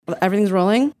Everything's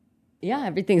rolling? Yeah,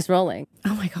 everything's rolling.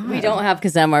 Oh my God. We don't have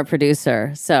Kazem, our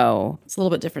producer, so It's a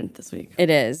little bit different this week. it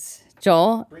is.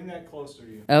 Joel? Bring that closer to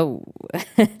you. Oh.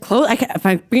 If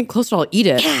I bring it closer, I'll eat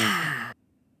it.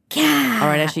 All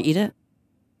right, I should eat it.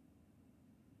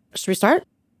 Should we start?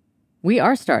 We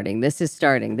are starting. This is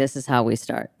starting. This is how we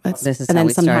start. This is and how then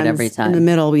we start sometimes every time. in the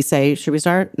middle, we say, should we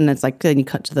start? And it's like, then you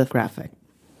cut to the graphic.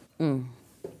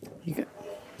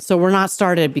 So we're not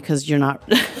started because you're not,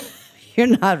 you're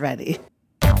not ready.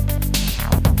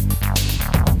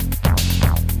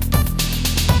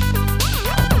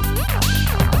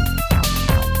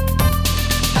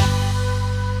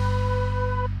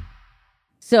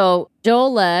 So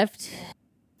Joel left.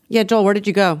 Yeah, Joel, where did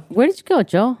you go? Where did you go,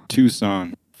 Joel?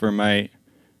 Tucson for my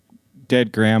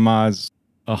dead grandma's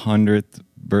 100th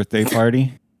birthday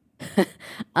party.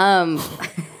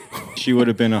 She would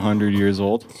have been 100 years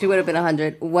old. She would have been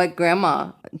 100. What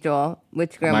grandma, Joel?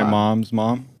 Which grandma? My mom's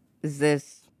mom. Is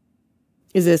this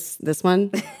This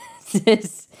one?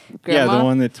 this grandma? Yeah, the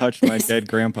one that touched my dead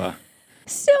grandpa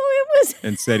So it was.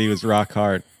 and said he was rock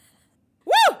hard.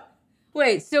 Woo!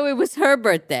 Wait, so it was her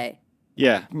birthday.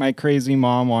 Yeah, my crazy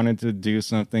mom wanted to do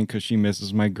something because she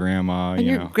misses my grandma. And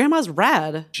you your know, grandma's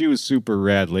rad. she was super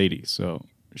rad lady, so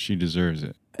she deserves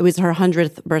it. It was her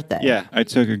 100th birthday. Yeah, I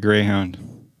took a Greyhound.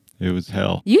 It was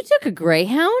hell. You took a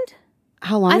Greyhound?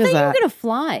 How long I is thought you that? were going to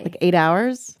fly. Like 8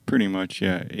 hours? Pretty much,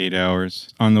 yeah, 8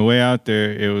 hours. On the way out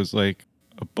there, it was like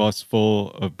a bus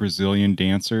full of Brazilian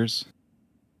dancers.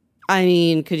 I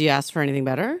mean, could you ask for anything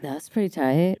better? That's pretty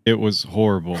tight. It was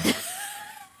horrible.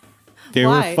 They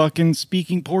Why? were fucking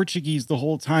speaking Portuguese the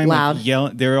whole time. Loud. Like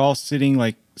yelling. They were all sitting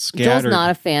like scattered. Joel's not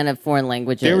a fan of foreign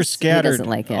languages. They were He scattered doesn't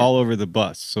like it. all over the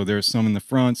bus. So there was some in the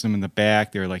front, some in the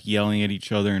back. They were like yelling at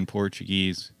each other in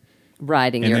Portuguese.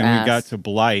 Riding And your then ass. we got to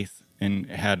Blythe and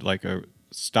had like a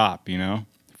stop, you know,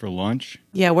 for lunch.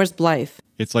 Yeah, where's Blythe?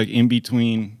 It's like in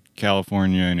between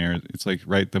California and Arizona. It's like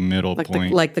right the middle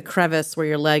point. Like the crevice where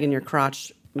your leg and your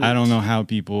crotch meet. I don't know how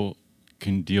people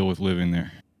can deal with living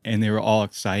there. And they were all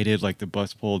excited, like the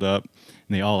bus pulled up,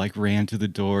 and they all like ran to the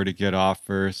door to get off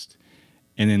first.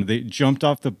 And then they jumped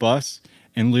off the bus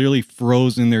and literally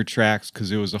froze in their tracks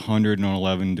because it was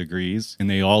 111 degrees. And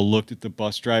they all looked at the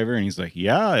bus driver, and he's like,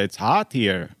 yeah, it's hot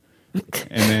here. And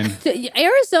then So,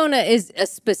 Arizona is a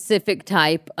specific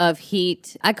type of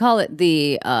heat. I call it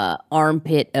the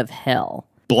armpit of hell.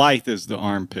 Blythe is the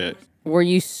armpit. Were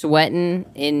you sweating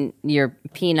in your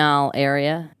penile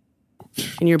area?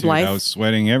 In your Dude, Blythe? I was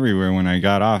sweating everywhere when I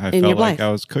got off. I In your felt like Blythe?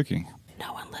 I was cooking.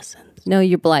 No one listens. No,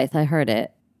 you're Blythe. I heard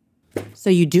it. So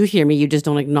you do hear me, you just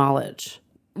don't acknowledge.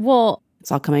 Well,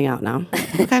 It's all coming out now.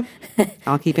 Okay.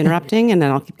 I'll keep interrupting and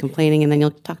then I'll keep complaining and then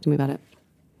you'll talk to me about it.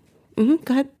 Go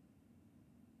ahead.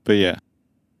 But yeah,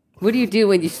 what do you do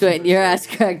when you sweat in your ass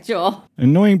crack, Joel?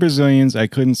 annoying Brazilians. I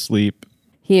couldn't sleep.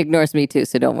 He ignores me too,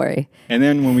 so don't worry. And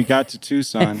then when we got to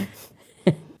Tucson,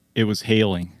 it was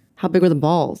hailing. How big were the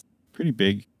balls? Pretty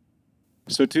big.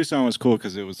 So Tucson was cool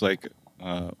because it was like,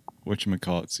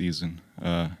 whatchamacallit season.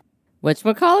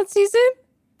 Whatchamacallit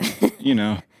season? You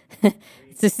know,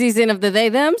 It's the season of the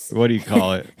they-thems? what do you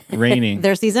call it? Raining.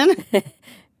 Their season?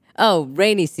 Oh,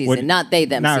 rainy season, What- not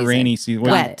they-them Not season. rainy season.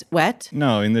 Got Wet. it. Wet?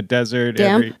 No, in the desert,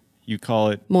 Damp? you call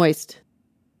it, Moist.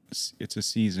 it's a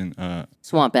season.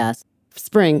 Swamp ass.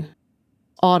 Spring.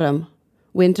 Autumn.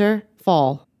 Winter.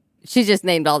 Fall. She just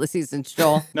named all the seasons,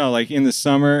 Joel. No, like in the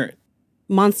summer,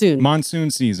 Monsoon.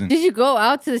 monsoon season. Did you go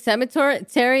out to the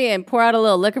cemetery and pour out a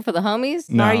little liquor for the homies?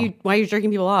 No. Why are you jerking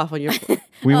people off when you're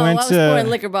We I went was pouring to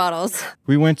liquor bottles.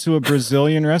 we went to a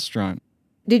Brazilian restaurant.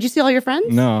 Did you see all your friends?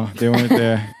 No, they weren't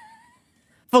there.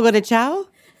 Fogo de chao?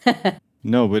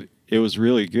 No, but it was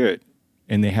really good.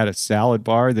 And they had a salad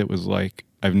bar that was like,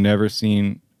 I've never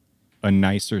seen a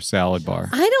nicer salad bar.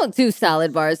 I don't do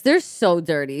salad bars. They're so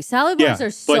dirty. Salad bars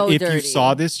are so but if dirty. you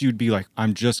saw this, you'd be like,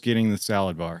 I'm just getting the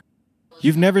salad bar.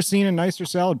 You've never seen a nicer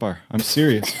salad bar. I'm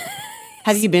serious.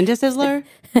 Have you been to Sizzler?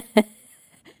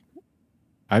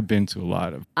 I've been to a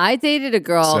lot of. I dated a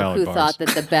girl Salad who bars. thought that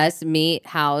the best meat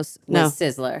house was No.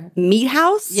 Sizzler. Meat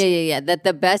House? Yeah. That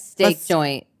the best steak Let's-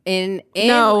 joint in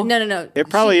No. no. It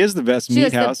probably is the best She meat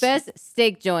was house. the best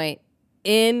steak joint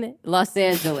in Los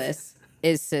Angeles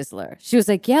is Sizzler. She was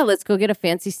like, yeah, let's go get a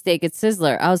fancy steak at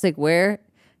Sizzler. I was like, where?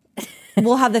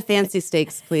 We'll have the fancy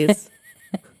steaks, please.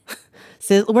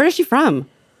 Where is she from?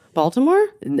 Baltimore?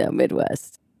 No,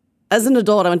 Midwest. As an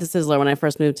adult, I went to Sizzler when I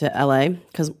first moved to LA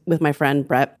because with my friend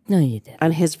Brett, No, you didn't.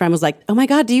 and his friend was like, "Oh my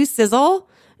God, do you sizzle?"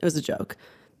 It was a joke,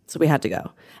 so we had to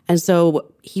go. And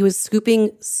so he was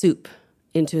scooping soup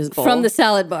into his bowl. From the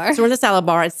salad bar. So we're in the salad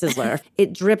bar at Sizzler.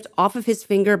 It dripped off of his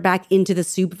finger back into the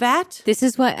soup vat. This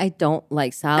is why I don't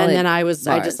like salad And then I bars.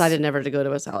 decided never to go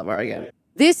to a salad bar again.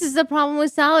 This is the problem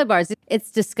with salad bars.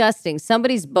 It's disgusting.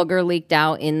 Somebody's booger leaked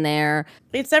out in there.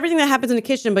 It's everything that happens in the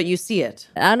kitchen, but you see it.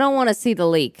 I don't want to see the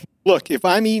leak. Look, if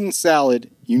I'm eating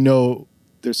salad, you know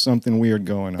there's something weird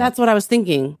going on. That's what I was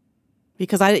thinking.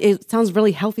 Because it sounds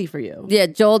really healthy for you. Yeah,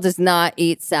 Joel does not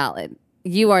eat salad.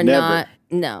 You are Never. not.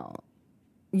 No.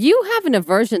 You have an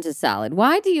aversion to salad.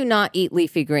 Why do you not eat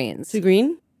leafy greens? Too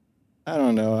green? I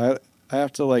don't know. I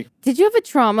have to like... Did you have a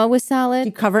trauma with salad?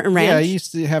 You cover it in ranch? Yeah, I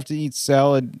used to have to eat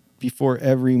salad before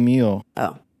every meal.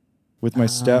 Oh. With my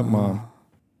stepmom.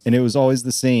 And it was always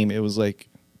the same. It was like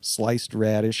sliced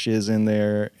radishes in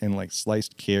there and like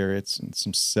sliced carrots and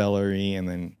some celery and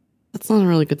then... That's not a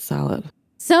really good salad.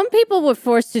 Some people were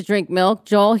forced to drink milk.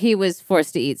 Joel, he was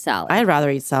forced to eat salad. I'd rather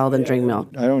eat salad than drink milk.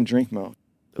 I don't drink milk.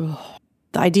 Ugh.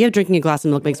 The idea of drinking a glass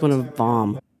of milk makes one of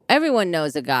vom. Everyone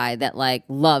knows a guy that like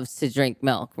loves to drink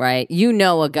milk, right? You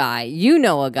know a guy. I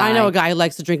know a guy who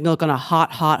likes to drink milk on a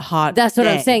hot That's what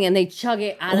I'm day. saying. And they chug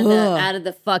it out of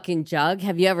the fucking jug.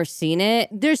 Have you ever seen it?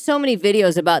 There's so many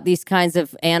videos about these kinds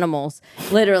of animals,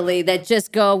 literally, that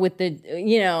just go with the,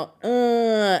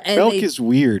 and Milk is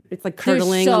weird. It's like they're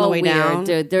curdling so on the way weird, down.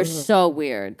 dude. They're so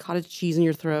weird. Cottage cheese in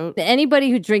your throat. Anybody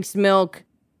who drinks milk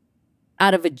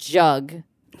out of a jug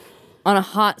on a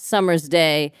hot summer's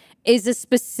day is a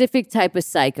specific type of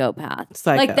psychopath.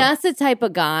 Psycho. Like, that's the type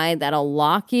of guy that'll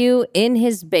lock you in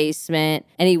his basement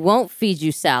and he won't feed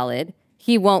you salad.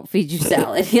 He'll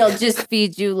just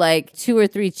feed you like 2 or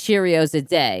 3 Cheerios a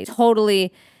day.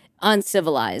 Totally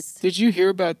uncivilized. Did you hear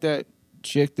about that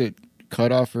chick that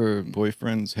cut off her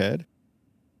boyfriend's head?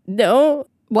 No.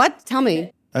 What? Tell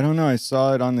me. I don't know. I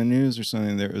saw it on the news or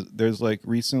something. There's like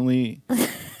recently,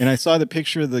 and I saw the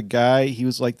picture of the guy. He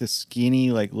was like the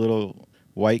skinny, like little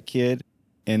white kid.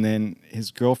 And then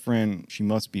his girlfriend, she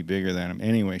must be bigger than him.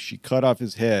 Anyway, she cut off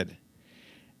his head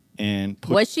and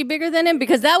Was she bigger than him?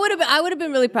 Because I would have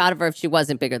been really proud of her if she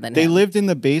wasn't bigger than They him. lived in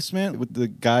the basement with the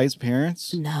guy's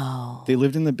parents. No. They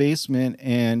lived in the basement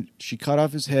and she cut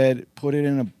off his head, put it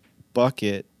in a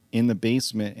bucket in the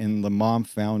basement, and the mom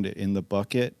found it in the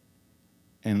bucket.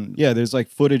 And yeah, there's like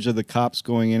footage of the cops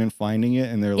going in and finding it,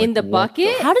 and they're like, In the "What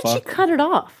bucket? How did she fuck?" cut it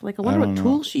off? Like, I wonder I what don't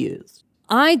tool know. she used.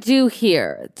 I do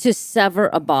hear to sever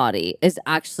a body is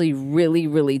actually really,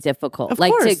 really difficult. Of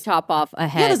like course. to chop off a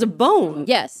head. Yeah, there's a bone.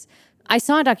 Yes. I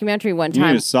saw a documentary one You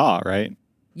time. need a saw, right?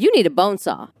 You need a bone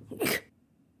saw.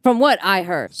 From what I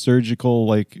heard. Surgical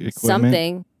like equipment.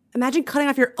 Something. Imagine cutting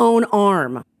off your own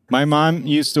arm. My mom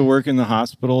used to work in the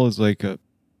hospital as like I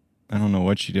don't know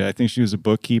what she did. I think she was a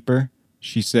bookkeeper.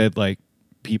 She said like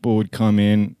people would come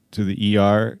in to the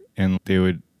ER and they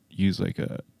would use like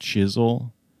a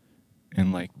chisel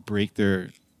and like break their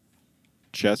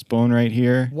chest bone right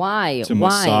here Why? to Why?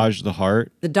 massage the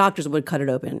heart. The doctors would cut it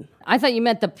open. I thought you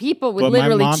meant the people would But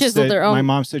literally chisel their own. my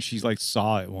mom said she like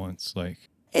saw it once. Like,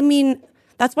 I mean,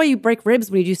 that's why you break ribs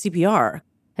when you do CPR.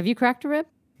 Have you cracked a rib?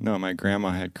 no, my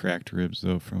grandma had cracked ribs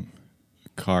though from a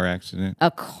car accident. A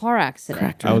car accident.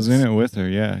 Cracked I was in it with her,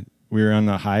 yeah. We were on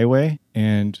the highway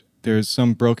and there's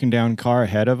some broken down car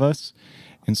ahead of us.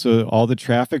 And so all the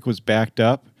traffic was backed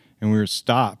up and we were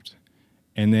stopped.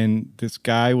 And then this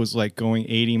guy was like going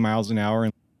 80 miles an hour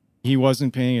and he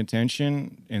wasn't paying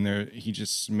attention and he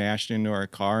just smashed into our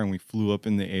car and we flew up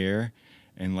in the air.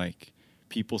 And like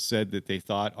people said that they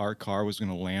thought our car was going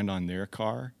to land on their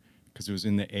car because it was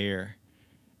in the air.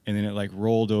 And then it like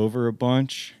rolled over a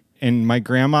bunch. And my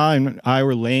grandma and I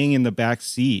were laying in the back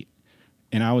seat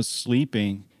and I was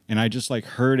sleeping and I just like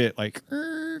heard it like.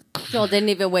 Joel didn't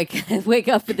even wake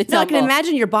up for the No, I tumble. can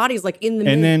imagine your body's like in the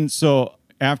And then so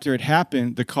after it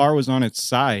happened, the car was on its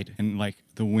side and like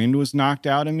the wind was knocked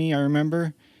out of me, I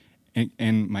remember.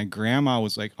 And my grandma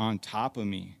was like on top of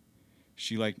me.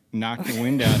 She like knocked the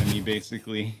wind out of me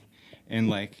basically. And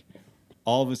like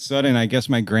all of a sudden, I guess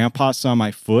my grandpa saw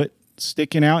my foot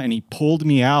sticking out and he pulled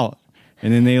me out.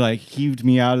 And then they like heaved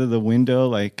me out of the window,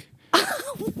 like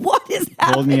What is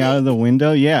happening? pulled me out of the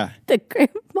window. Yeah. The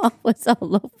grandma was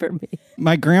all over me.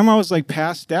 My grandma was like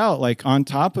passed out, like on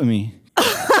top of me.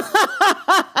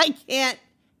 I can't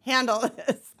handle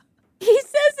this. He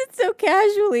says it so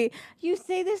casually. You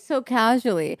say this so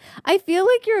casually. I feel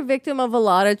like you're a victim of a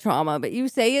lot of trauma, but you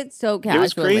say it so casually. It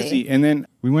was crazy. And then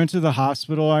we went to the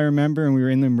hospital, I remember, and we were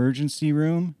in the emergency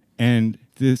room. And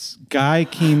this guy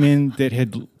came in that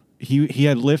he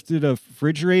had lifted a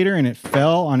refrigerator and it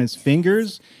fell on his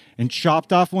fingers and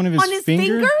chopped off one of his On his fingers.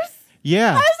 fingers?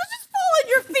 Yeah. How does it just fall on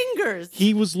your fingers?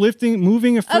 He was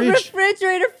moving a A fridge.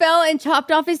 refrigerator fell and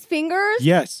chopped off his fingers?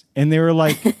 Yes. And they were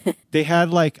like, they had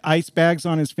like ice bags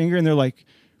on his finger and they're like,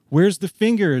 where's the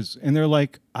fingers? And they're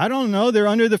like, I don't know. They're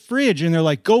under the fridge. And they're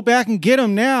like, go back and get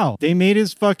them now. They made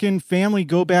his fucking family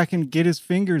go back and get his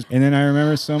fingers. And then I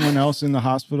remember someone else in the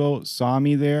hospital saw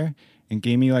me there and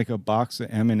gave me like a box of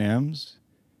M&Ms.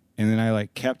 And then I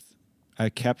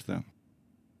kept them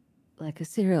Like a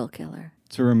serial killer.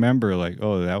 to remember like,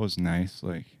 oh, that was nice.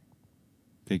 Like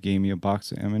they gave me a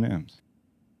box of M&Ms.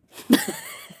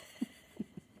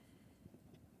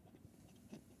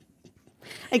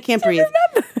 I can't breathe.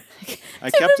 I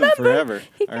kept them forever.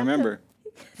 I remember.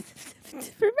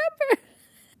 Remember?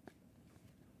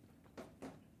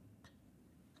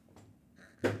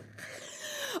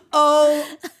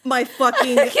 Oh my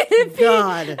fucking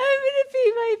God. I'm gonna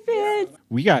pee my pants.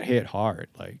 We got hit hard.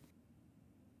 Like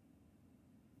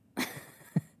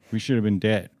we should have been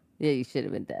dead. Yeah, you should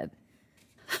have been dead.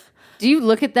 Do you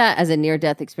look at that as a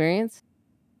near-death experience?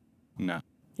 No.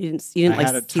 You didn't I like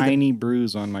had a tiny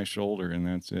bruise on my shoulder, and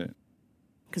that's it.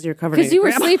 because you're covered in Because you were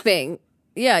grandma. sleeping.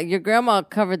 Yeah, your grandma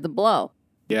covered the blow.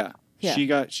 Yeah. Yeah.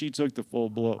 She took the full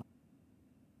blow.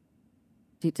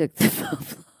 She took the full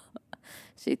blow.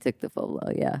 She took the full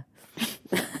blow, yeah.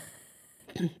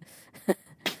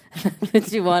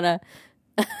 But you want to...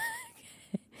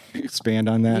 Expand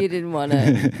on that. You didn't want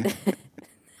to...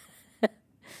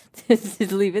 Just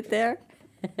leave it there?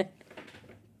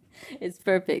 It's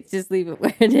perfect. Just leave it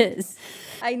where it is.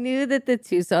 I knew that the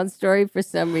Tucson story, for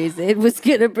some reason, it was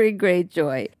going to bring great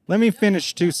joy. Let me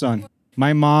finish Tucson.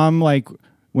 My mom, like,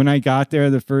 when I got there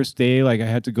the first day, like, I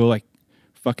had to go, like,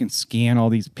 fucking scan all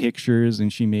these pictures,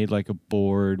 and she made, like, a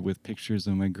board with pictures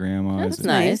of my grandma That's as a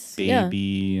nice.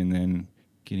 baby, and then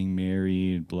getting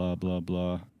married, blah, blah,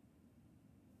 blah.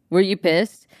 Were you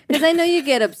pissed? Because I know you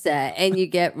get upset and you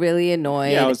get really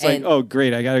annoyed. Yeah, I was like, and- oh,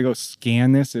 great. I got to go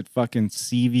scan this at fucking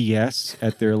CVS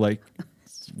at their, like,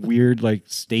 weird, like,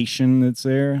 station that's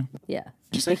there. Yeah.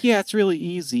 She's like, yeah, it's really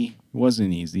easy. It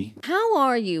wasn't easy. How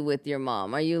are you with your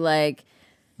mom? Are you like,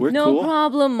 We're no cool.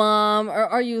 problem, mom? Or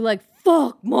are you like,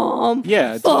 fuck, mom?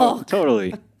 Yeah, Fuck.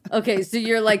 totally. Okay, so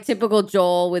you're like typical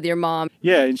Joel with your mom.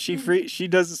 Yeah, and she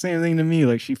does the same thing to me.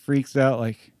 Like, she freaks out,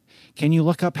 like, can you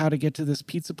look up how to get to this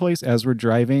pizza place as we're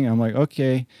driving? I'm like,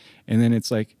 okay. And then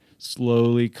it's like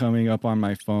slowly coming up on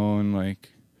my phone,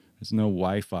 like there's no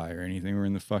Wi-Fi or anything. We're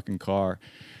in the fucking car.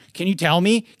 Can you tell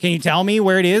me? Can you tell me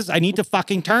where it is? I need to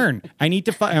fucking turn. I need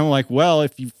to and I'm like, well,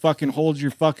 if you fucking hold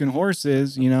your fucking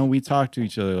horses, you know, we talk to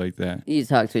each other like that. You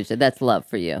talk to each other. That's love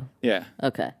for you. Yeah.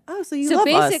 Okay. Oh, so you So love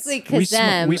basically, us.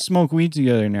 because We smoke weed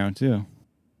together now too.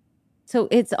 so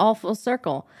it's all full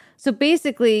circle. So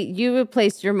basically, you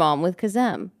replaced your mom with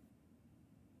Kazem.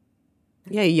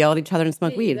 Yeah, you yell at each other and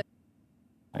smoke weed.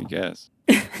 I guess.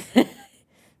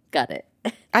 Got it.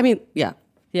 I mean, yeah.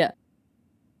 Yeah.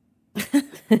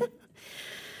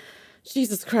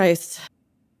 Jesus Christ.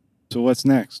 So what's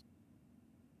next?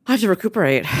 I have to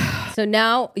recuperate. So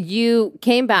now you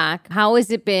came back. How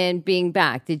has it been being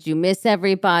back? Did you miss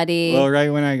everybody? Well, right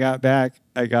when I got back,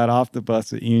 I got off the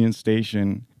bus at Union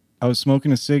Station. I was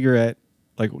smoking a cigarette,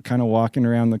 like kind of walking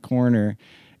around the corner,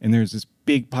 and there's this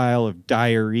big pile of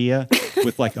diarrhea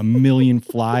with like a million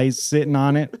flies sitting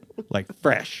on it, like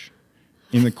fresh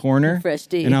in the corner. Fresh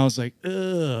D. And I was like,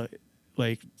 ugh.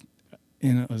 Like,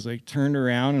 and I was like turned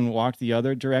around and walked the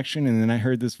other direction. And then I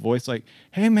heard this voice like,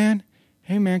 hey man,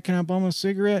 can I bum a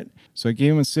cigarette? So I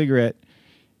gave him a cigarette.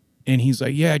 And he's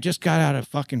like, yeah, I just got out of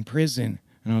fucking prison.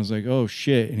 And I was like, oh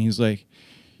shit. And he's like,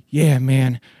 yeah,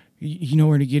 man, you know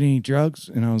where to get any drugs?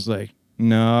 And I was like,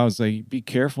 no. I was like, be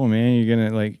careful, man. You're going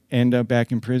to like end up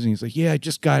back in prison. He's like, yeah, I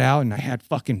just got out and I had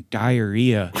fucking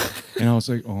diarrhea. And I was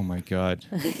like, oh my God.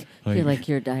 You're like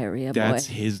your diarrhea boy. That's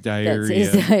his diarrhea.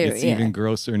 That's his diarrhea. It's even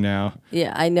grosser now.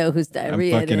 Yeah, I know whose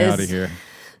diarrhea I'm fucking it is. out of here.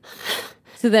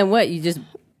 So then what? You just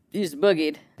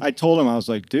boogied. I told him, I was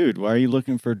like, dude, why are you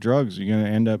looking for drugs? You're going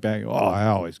to end up back. Oh, I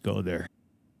always go there.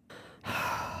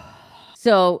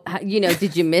 So,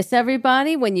 did you miss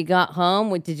everybody when you got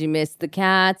home? Did you miss the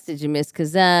cats? Did you miss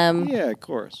Kazem? Yeah, of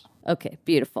course. Okay,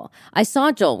 beautiful. I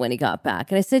saw Joel when he got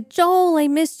back, and I said, Joel, I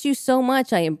missed you so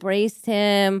much. I embraced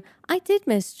him. I did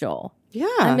miss Joel. Yeah.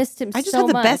 I missed him I just so had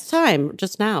the much. best time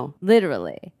just now.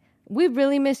 Literally. We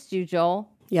really missed you, Joel.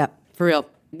 Yeah, for real.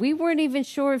 We weren't even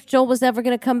sure if Joel was ever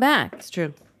going to come back. It's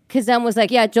true. Kazem was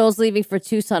like, yeah, Joel's leaving for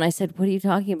Tucson. I said, what are you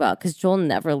talking about? Because Joel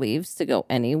never leaves to go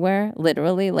anywhere,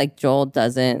 literally. Like, Joel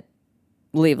doesn't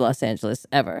leave Los Angeles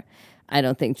ever. I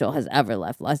don't think Joel has ever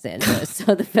left Los Angeles.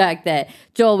 So the fact that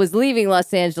Joel was leaving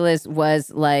Los Angeles was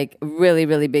like really,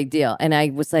 really big deal. And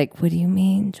I was like, what do you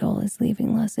mean Joel is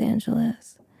leaving Los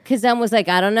Angeles? Kazem was like,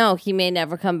 I don't know. He may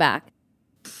never come back.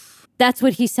 That's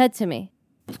what he said to me.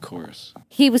 Of course.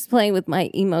 He was playing with my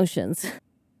emotions.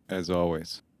 As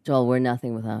always. Joel, we're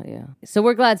nothing without you. So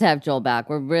we're glad to have Joel back.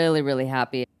 We're really, really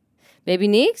happy. Baby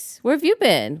Neeks, where have you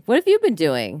been? What have you been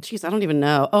doing? Jeez, I don't even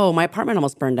know. Oh, my apartment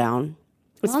almost burned down.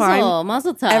 It's Mazel, fine.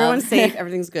 mazel tov. Everyone's safe.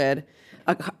 Everything's good.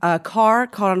 A car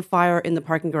caught on fire in the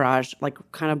parking garage, like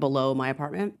kind of below my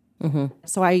apartment. Mm-hmm.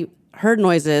 So I heard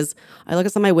noises. I look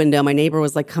outside my window. My neighbor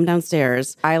was like, come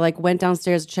downstairs. I like went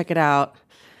downstairs to check it out.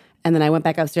 And then I went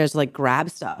back upstairs to like grab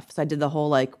stuff. So I did the whole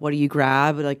like, what do you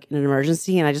grab like in an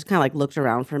emergency? And I just kind of like looked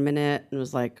around for a minute and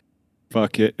was like,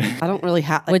 fuck it. I don't really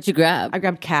have. Like, What'd you grab? I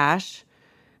grabbed cash.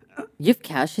 You have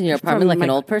cash in your apartment like an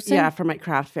old person? Yeah, from my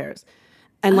craft fairs.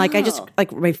 And like I just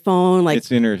like my phone, like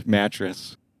It's in her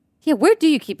mattress. Yeah, where do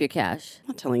you keep your cash? I'm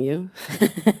not telling you.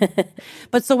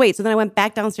 But so wait, so then I went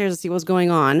back downstairs to see what was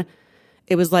going on.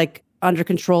 It was like under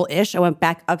control-ish. I went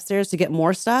back upstairs to get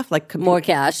more stuff, like More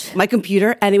cash. my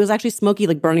computer, and it was actually smoky,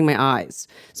 like burning my eyes.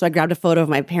 So I grabbed a photo of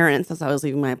my parents as I was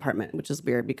leaving my apartment, which is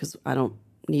weird because I don't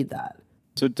need that.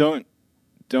 So don't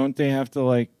they have to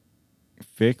like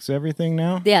fix everything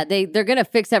now? Yeah, they're gonna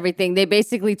fix everything. They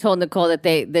basically told Nicole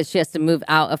that she has to move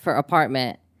out of her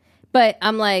apartment. But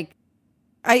I'm like,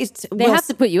 they have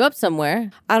to put you up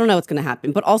somewhere. I don't know what's going to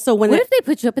happen. But also when What if they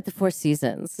put you up at the Four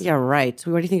Seasons? Yeah, right.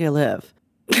 Where do you think I live?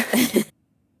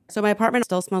 So my apartment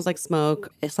still smells like smoke.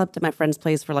 I slept at my friend's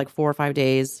place for like 4 or 5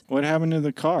 days. What happened to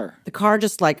the car? The car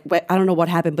just like, I don't know what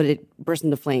happened, but it burst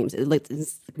into flames. It's like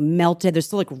melted. There's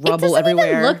still like rubble It doesn't everywhere.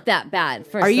 even look that bad.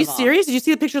 First Are you of all. serious? Did you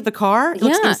see the picture of the car? It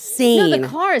looks Yeah. insane. No, the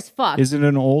car is fucked. Is it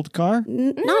an old car?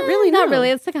 Not really. Not no. really.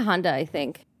 It's like a Honda, I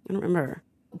think. I don't remember.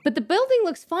 But the building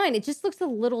looks fine. It just looks a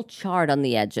little charred on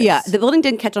the edges. Yeah, the building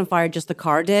didn't catch on fire, just the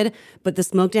car did. But the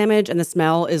smoke damage and the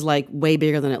smell is like way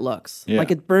bigger than it looks. Yeah.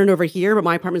 Like it burned over here, but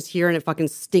my apartment's here and it fucking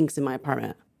stinks in my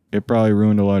apartment. It probably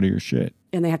ruined a lot of your shit.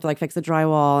 And they have to like fix the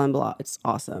drywall and blah. It's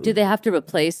awesome. Do they have to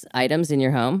replace items in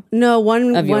your home? No,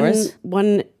 Of yours?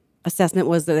 one assessment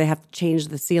was that they have to change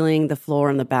the ceiling, the floor,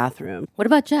 and the bathroom. What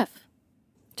about Jeff?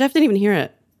 Jeff didn't even hear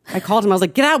it. I called him. I was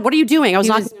like, "Get out! What are you doing?" I was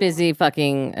He not. was busy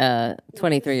fucking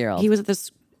 23-year-old. He was at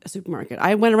this supermarket.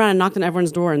 I went around and knocked on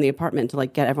everyone's door in the apartment to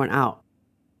like get everyone out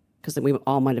because we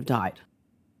all might have died.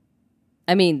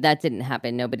 I mean, that didn't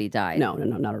happen. Nobody died. No,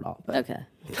 not at all. But Okay.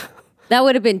 That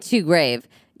would have been too grave.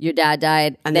 Your dad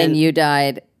died, And then then you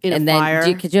died, in a and then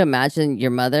fire. could you imagine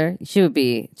your mother? She would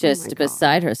be just God.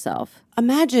 beside herself.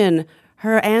 imagine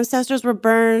her ancestors were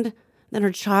burned, then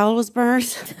her child was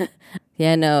burned.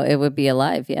 Yeah, no, it would be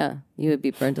alive. Yeah, you would be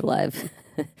burned alive.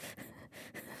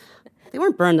 They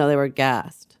weren't burned though; they were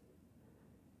gassed.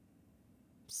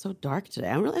 So dark today.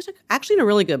 I'm really actually in a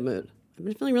really good mood. I've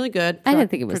been feeling really good. I didn't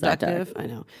think it was that productive. dark. I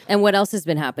know. And what else has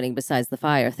been happening besides the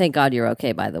fire? Thank God you're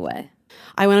okay, by the way.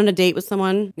 I went on a date with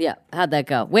someone. Yeah, how'd that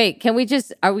go? Wait, are we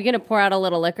going to pour out a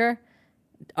little liquor?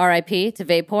 R.I.P. to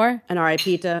Vapor? And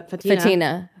R.I.P. to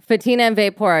Fatina. Fatina and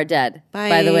Vapor are dead. Bye.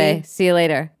 By the way, see you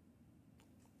later.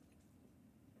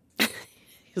 He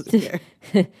doesn't care.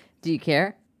 Do you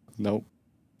care? Nope.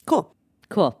 Cool.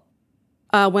 Cool.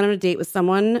 Went on a date with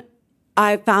someone.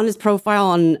 I found his profile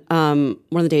on one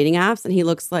of the dating apps, and he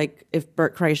looks like if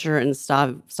Bert Kreischer and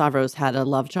Stavros had a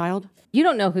love child. You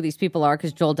don't know who these people are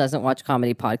because Joel doesn't watch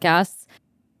comedy podcasts.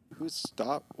 Who's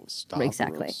Stop?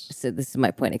 Exactly. So this is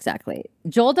my point exactly.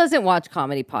 Joel doesn't watch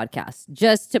comedy podcasts,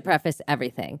 just to preface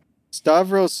everything.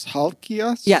 Stavros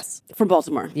Halkias? Yes, from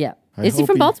Baltimore. Yeah. I Is he hope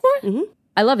from he- Baltimore? Mm-hmm.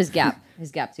 I love his gap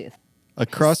tooth. A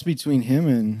cross between him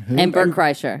and who? And Bert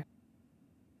Kreischer.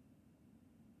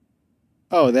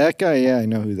 Oh, that guy. Yeah, I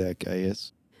know who that guy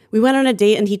is. We went on a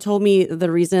date, and he told me the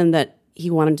reason that he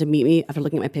wanted to meet me after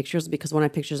looking at my pictures because one of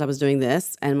my pictures I was doing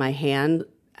this, and my hand,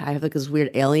 I have like this weird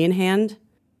alien hand.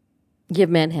 You have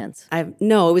man hands.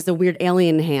 No, it was a weird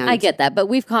alien hand. I get that, but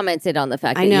we've commented on the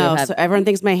fact that I know. you have. So everyone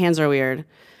thinks my hands are weird.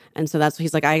 And so that's what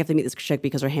he's like, I have to meet this chick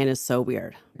because her hand is so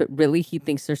weird. But really, he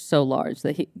thinks they're so large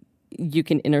that you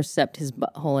can intercept his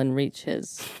butthole and reach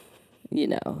his,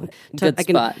 good I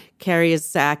can spot. carry his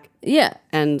sack Yeah,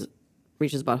 and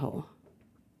reach his butthole.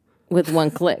 with one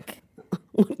click.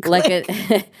 Like a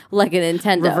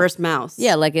Nintendo. Reverse mouse.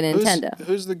 Yeah, like a Nintendo.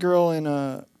 Who's the girl in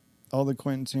all the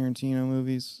Quentin Tarantino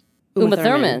movies? Uma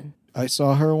Thurman. I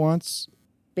saw her once.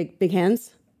 Big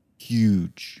hands?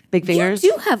 Huge. Big fingers?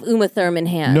 You do have Uma Thurman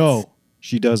hands. No,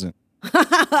 she doesn't.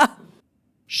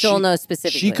 Joel knows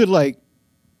specifically. She could like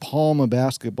palm a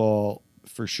basketball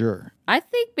for sure. I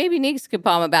think Baby Neeks could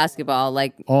palm a basketball.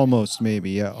 Like, Almost,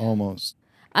 maybe. Yeah, almost.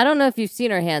 I don't know if you've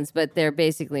seen her hands, but they're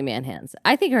basically man hands.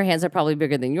 I think her hands are probably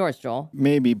bigger than yours, Joel.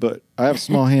 Maybe, but I have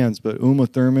small hands. But Uma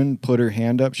Thurman put her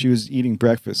hand up. She was eating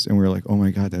breakfast, and we were like, oh,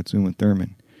 my God, that's Uma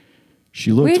Thurman.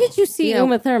 She looked Where did you see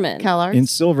Uma Thurman? Keller. in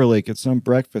Silver Lake at some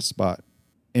breakfast spot.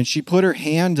 And she put her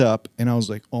hand up, and I was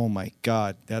like, oh, my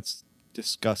God, that's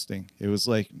disgusting. It was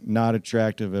like not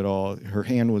attractive at all. Her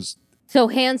hand was So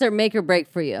hands are make or break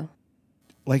for you.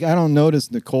 like, I don't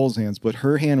notice Nicole's hands, but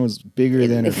her hand was bigger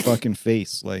than her fucking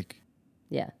face. Like,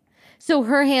 Yeah. So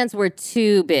her hands were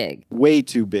too big. way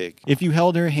too big. If you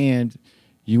held her hand,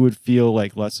 you would feel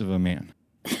like less of a man.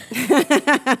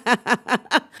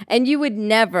 And you would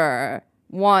never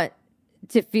want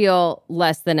to feel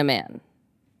less than a man.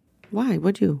 Why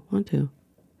would you want to?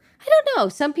 I don't know.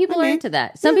 Some people are into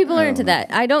that. Some people are into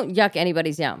that. I don't yuck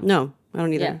anybody's yum. No, I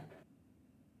don't either. Yeah.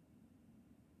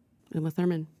 Uma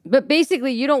Thurman. But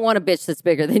basically, you don't want a bitch that's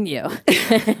bigger than you.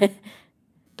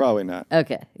 Probably not.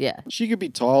 Okay, yeah. She could be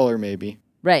taller, maybe.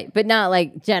 Right, but not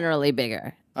like generally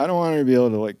bigger. I don't want her to be able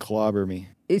to like clobber me.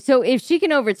 So if she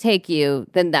can overtake you,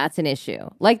 then that's an issue.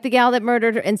 Like the gal that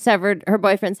murdered and severed her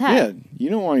boyfriend's head. Yeah, you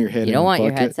don't want your head. You in don't a want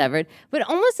your bucket. head severed. But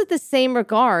almost at the same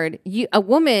regard, a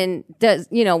woman does,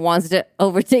 wants to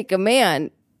overtake a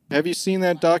man. Have you seen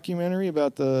that documentary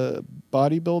about the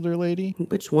bodybuilder lady?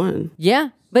 Which one? Yeah,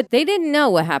 but they didn't know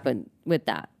what happened with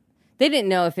that. They didn't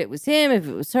know if it was him, if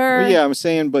it was her. Well, yeah, I'm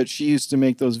saying, but she used to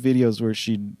make those videos where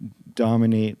she'd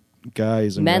dominate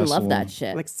guys and Men wrestle love that them.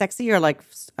 shit. Like sexy or like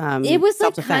It was like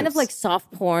self-defense? kind of like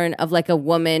soft porn of like a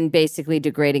woman basically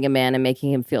degrading a man and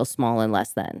making him feel small and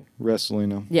less than. Wrestling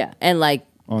them Yeah, and like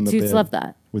on the dudes bed love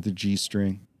that. with a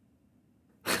G-string.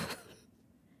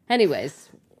 Anyways,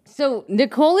 so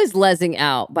Nicole is lezzing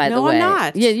out, by the No, way. I'm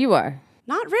not. Yeah, you are.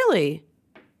 Not really.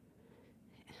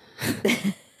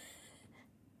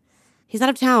 He's out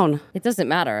of town. It doesn't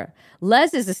matter.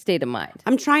 Les is a state of mind.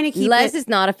 I'm trying to keep Les it. is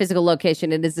not a physical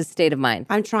location. It is a state of mind.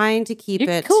 I'm trying to keep You're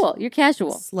it cool. You're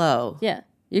casual. slow. Yeah.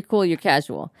 You're cool. You're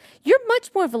casual. You're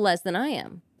much more of a Les than I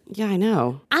am. Yeah, I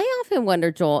know. I often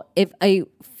wonder, Joel, if a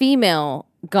female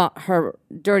got her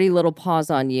dirty little paws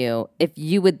on you, if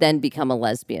you would then become a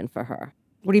lesbian for her.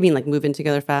 What do you mean, like moving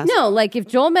together fast? No, like if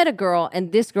Joel met a girl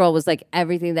and this girl was like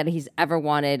everything that he's ever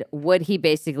wanted, would he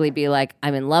basically be like,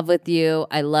 I'm in love with you,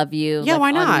 I love you? Yeah, like,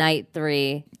 why not? On night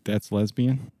 3. That's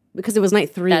lesbian? Because it was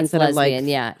night 3 That's instead lesbian, of like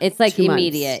yeah. It's like 2 months.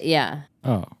 immediate, yeah.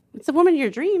 Oh, It's a woman in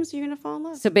your dreams. You're gonna fall in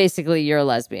love. So basically you're a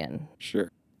lesbian.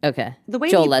 sure. Okay. The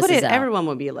way Joel you put lesses it, out. everyone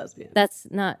would be a lesbian. That's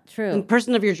not The true.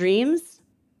 person of your dreams?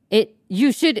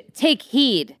 You should take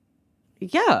heed.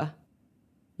 Yeah.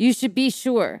 You should be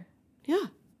sure. Yeah.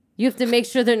 You have to make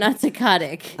sure they're not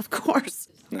psychotic. Of course.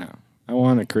 No, I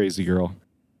want a crazy girl.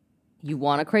 You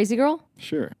want a crazy girl?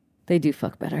 Sure. They do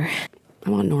fuck better. I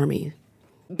want normie.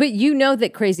 But you know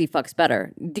that crazy fucks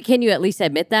better. Can you at least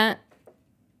admit that?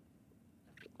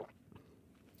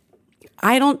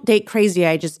 I don't date crazy.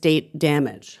 I just date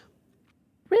damage.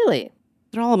 Really?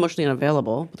 They're all emotionally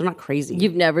unavailable, but they're not crazy.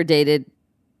 You've never dated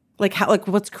like how? Like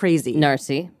what's crazy?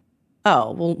 Narcy?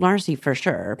 Oh, well, Narcy for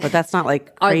sure, but that's not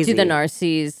like crazy. Do the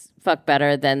Narcies fuck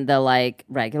better than the like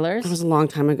regulars? It was a long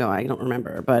time ago. I don't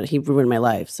remember, but he ruined my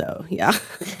life. So yeah.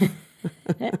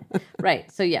 Right.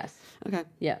 So yes. Okay.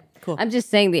 Yeah. Cool. I'm just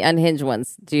saying the unhinged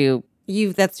ones do.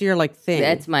 That's your like thing.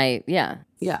 That's my, yeah.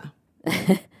 Yeah.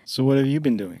 So what have you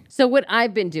been doing? So what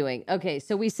I've been doing. Okay.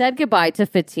 So we said goodbye to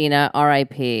Fatina,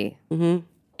 R.I.P. Mm-hmm.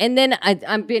 And then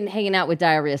I've been hanging out with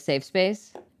Diarrhea Safe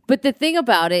Space. But the thing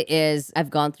about it is I've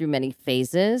gone through many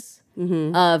phases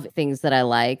of things that I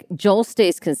like. Joel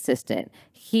stays consistent.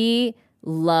 He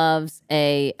loves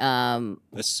a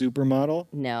supermodel?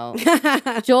 no.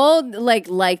 Joel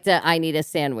liked a I need a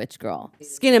sandwich girl.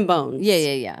 Skin and bones.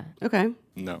 Yeah. Okay.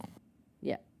 No.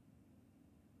 Yeah.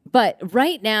 But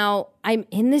right now I'm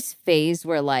in this phase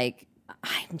where like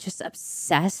I'm just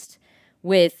obsessed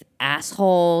with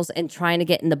assholes and trying to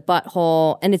get in the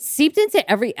butthole. And it's seeped into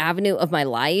every avenue of my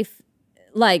life.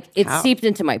 Like it's seeped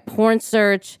into my porn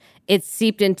search. It's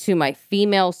seeped into my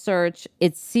female search.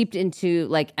 It's seeped into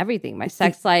like everything, my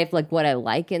sex life, like what I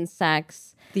like in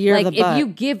sex. The year of like the butt. if you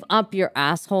give up your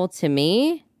asshole to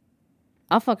me,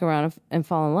 I'll fuck around and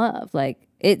fall in love. Like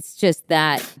it's just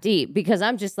that deep because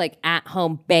I'm just like at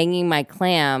home banging my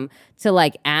clam to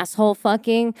like asshole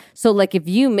fucking. So like if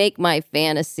you make my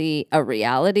fantasy a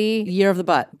reality, Year of the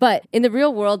butt. but in the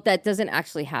real world, that doesn't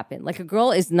actually happen. Like a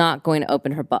girl is not going to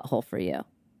open her butthole for you.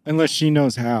 Unless she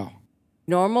knows how.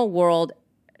 Normal world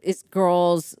is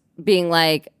girls being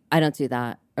like, I don't do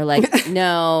that. Or like,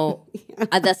 no,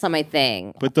 that's not my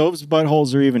thing. But those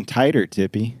buttholes are even tighter,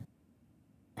 Tippy.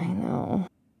 I know.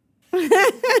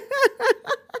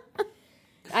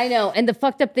 I know. And the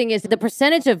fucked up thing is the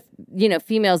percentage of,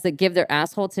 females that give their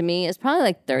asshole to me is probably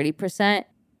like 30%.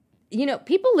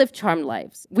 People live charmed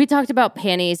lives. We talked about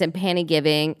panties and panty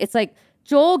giving. It's like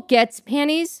Joel gets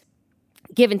panties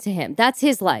given to him. That's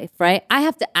his life, right? I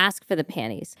have to ask for the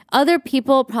panties. Other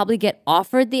people probably get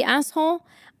offered the asshole.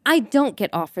 I don't get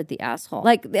offered the asshole.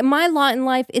 Like my lot in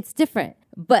life, it's different,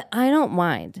 but I don't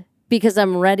mind because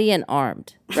I'm ready and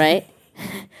armed, right?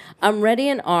 I'm ready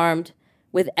and armed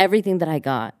with everything that I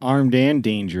got. Armed and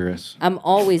dangerous. I'm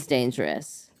always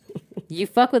dangerous. You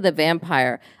fuck with a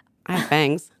vampire. I have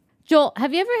fangs. Joel,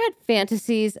 have you ever had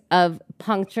fantasies of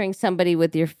puncturing somebody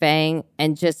with your fang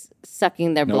and just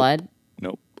sucking their blood?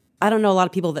 Nope. I don't know a lot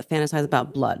of people that fantasize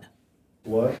about blood.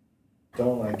 What?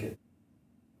 Don't like it.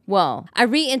 Well, I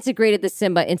reintegrated the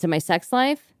Simba into my sex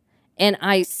life, and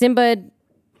I Simba'd.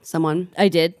 Someone. I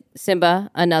did. Simba,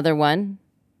 another one.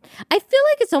 I feel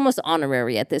like it's almost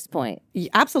honorary at this point.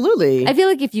 Absolutely. I feel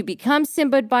like if you become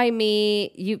Simba'd by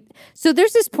me, So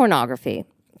there's this pornography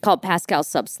called Pascal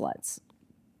Subsluts.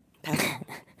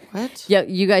 What? Yeah,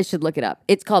 you guys should look it up.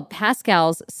 It's called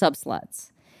Pascal's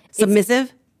Subsluts.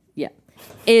 Submissive? Yeah.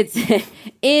 It's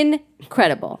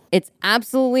incredible. It's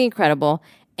absolutely incredible.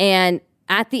 And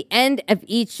at the end of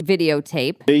each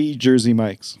videotape... Hey, Jersey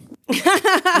Mike's.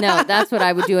 No, that's what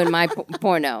I would do in my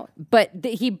porno. But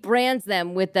he brands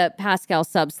them with the Pascal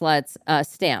Subsluts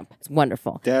stamp. It's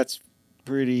wonderful. That's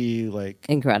pretty,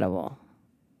 Incredible.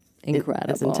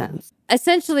 That's intense.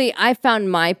 Essentially, I found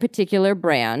my particular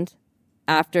brand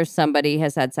after somebody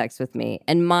has had sex with me.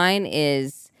 And mine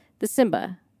is the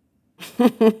Simba.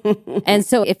 And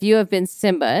so if you have been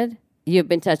Simba'd, you've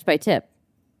been touched by Tip.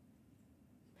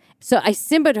 So I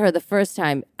Simba'd her the first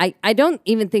time. I don't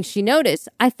even think she noticed.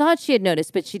 I thought she had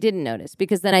noticed, but she didn't notice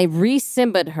because then I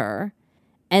re-Simba'd her.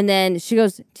 And then she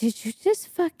goes, "Did you just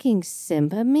fucking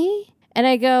Simba me?" And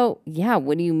I go, "Yeah,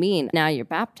 what do you mean? Now you're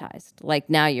baptized. Like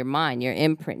now you're mine. You're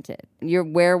imprinted. You're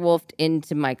werewolfed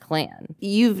into my clan.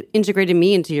 You've integrated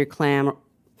me into your clan.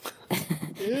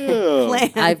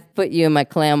 Clan. I've put you in my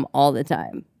clan all the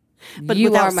time. But you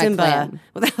without are my Simba, clan.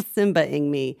 without Simba-ing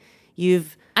me,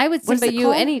 I would what is Simba it you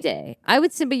called? any day. I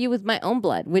would Simba you with my own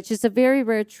blood, which is a very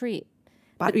rare treat.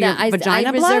 But That- your vagina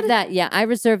I blood? reserve that. Yeah, I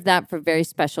reserve that for very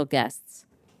special guests.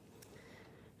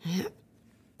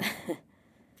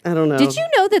 I don't know. Did you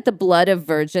know that the blood of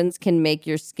virgins can make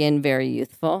your skin very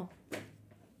youthful?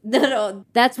 No,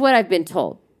 that's what I've been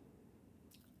told.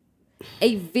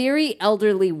 A very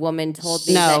elderly woman told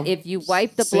me No. that if you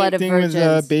wipe the Same blood of thing virgins,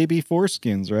 with baby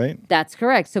foreskins, right? that's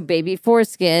correct. So baby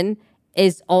foreskin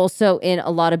is also in a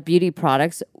lot of beauty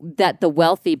products that the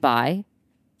wealthy buy.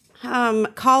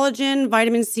 Collagen,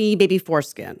 vitamin C, baby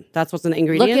foreskin. That's what's in the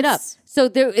ingredients. Look it up. So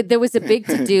there was a big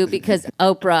to-do because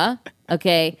Oprah,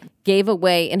 gave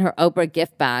away in her Oprah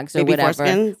gift bags or Baby whatever.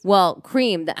 foreskins? Well,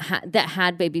 cream that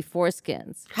had baby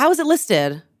foreskins. How is it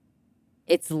listed?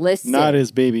 It's listed. Not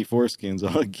as baby foreskins,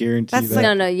 I'll guarantee That's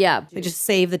that. No, yeah. They just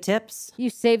save the tips. You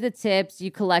save the tips,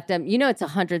 you collect them. You know it's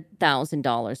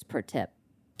 $100,000 per tip.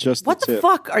 Just What the tip.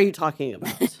 fuck are you talking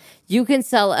about? You can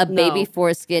sell a baby No.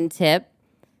 foreskin tip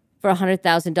for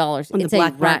 $100,000. On the It's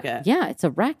black a market. Yeah, it's a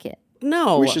racket.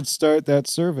 No. We should start that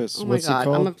service. Oh my What's God, it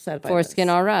called? I'm upset by Foreskin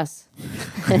this. or us.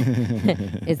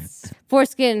 It's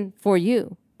foreskin for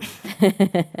you.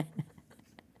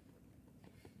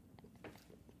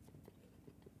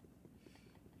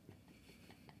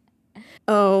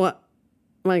 Oh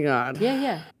my God.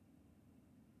 Yeah.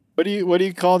 What do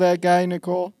you call that guy,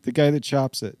 Nicole? The guy that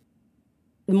chops it.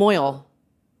 Moil.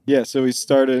 Yeah, so we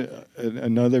started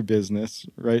another business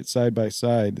right side by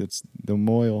side. It's the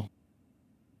Moil.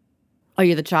 Oh,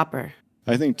 you're the chopper.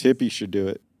 I think Tippy should do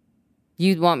it.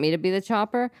 You'd want me to be the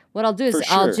chopper? What I'll do is For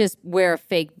I'll sure. just wear a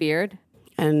fake beard.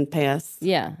 And pay us.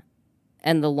 Yeah.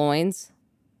 And the loins.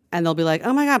 And they'll be like,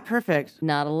 oh my God, perfect.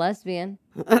 Not a lesbian.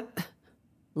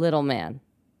 Little man.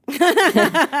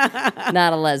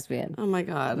 Not a lesbian. Oh my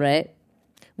God. Right?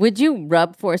 Would you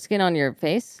rub foreskin on your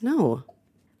face? No.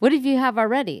 What if you have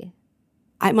already?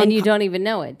 I'm And you don't even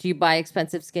know it? Do you buy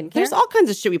expensive skincare? There's all kinds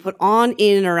of shit we put on,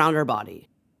 in, and around our body.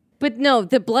 But no,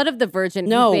 the blood of the virgin.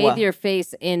 No. You bathe your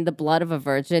face in the blood of a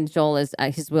virgin. Joel is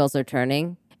his wheels are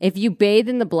turning. If you bathe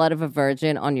in the blood of a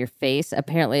virgin on your face,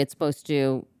 apparently it's supposed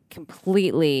to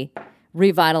completely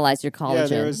revitalize your collagen.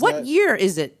 there was What that- year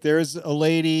is it? There's a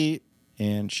lady,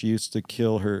 and she used to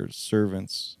kill her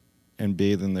servants and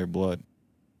bathe in their blood.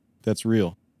 That's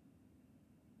real.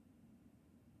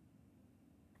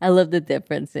 I love the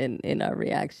difference in our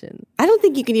reaction. I don't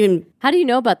think you can even. How do you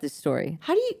know about this story?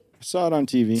 How do you? I saw it on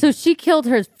TV. So she killed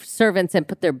her servants and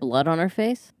put their blood on her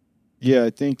face? Yeah, I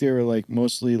think they were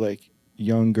mostly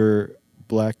younger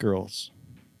black girls.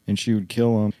 and she would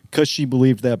kill him because she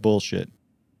believed that bullshit.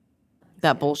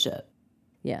 That bullshit.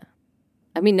 Yeah.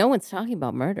 I mean, no one's talking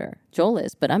about murder. Joel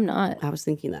is, but I'm not. I was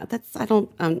thinking that.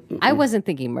 I wasn't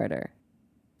thinking murder.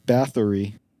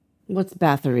 Bathory. What's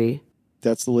Bathory?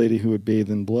 That's the lady who would bathe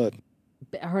in blood.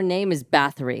 Her name is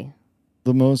Bathory.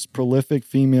 The most prolific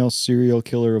female serial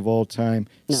killer of all time.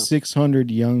 No. 600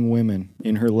 young women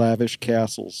in her lavish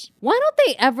castles. Why don't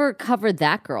they ever cover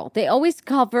that girl? They always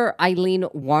cover Eileen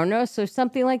Warnos or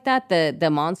something like that, the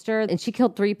monster, and she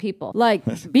killed 3 people. Like,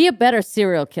 be a better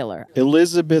serial killer.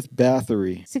 Elizabeth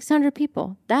Bathory. 600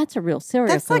 people. That's a real serial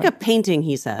That's killer. like a painting,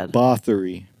 he said.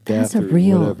 Bathory. That's a Bathory,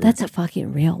 real, whatever. that's a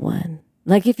fucking real one.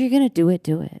 Like, if you're going to do it,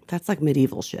 do it. That's like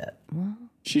medieval shit.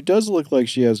 She does look like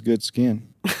she has good skin.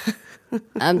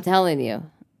 I'm telling you.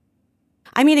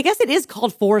 I mean, I guess it is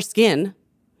called foreskin.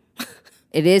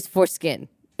 It is for skin.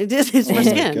 It is it's Oh my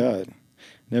foreskin. God.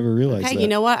 Never realized Okay, that. you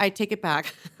know what? I take it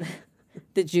back.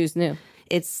 The Jews knew.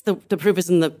 It's the proof is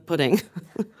in the pudding.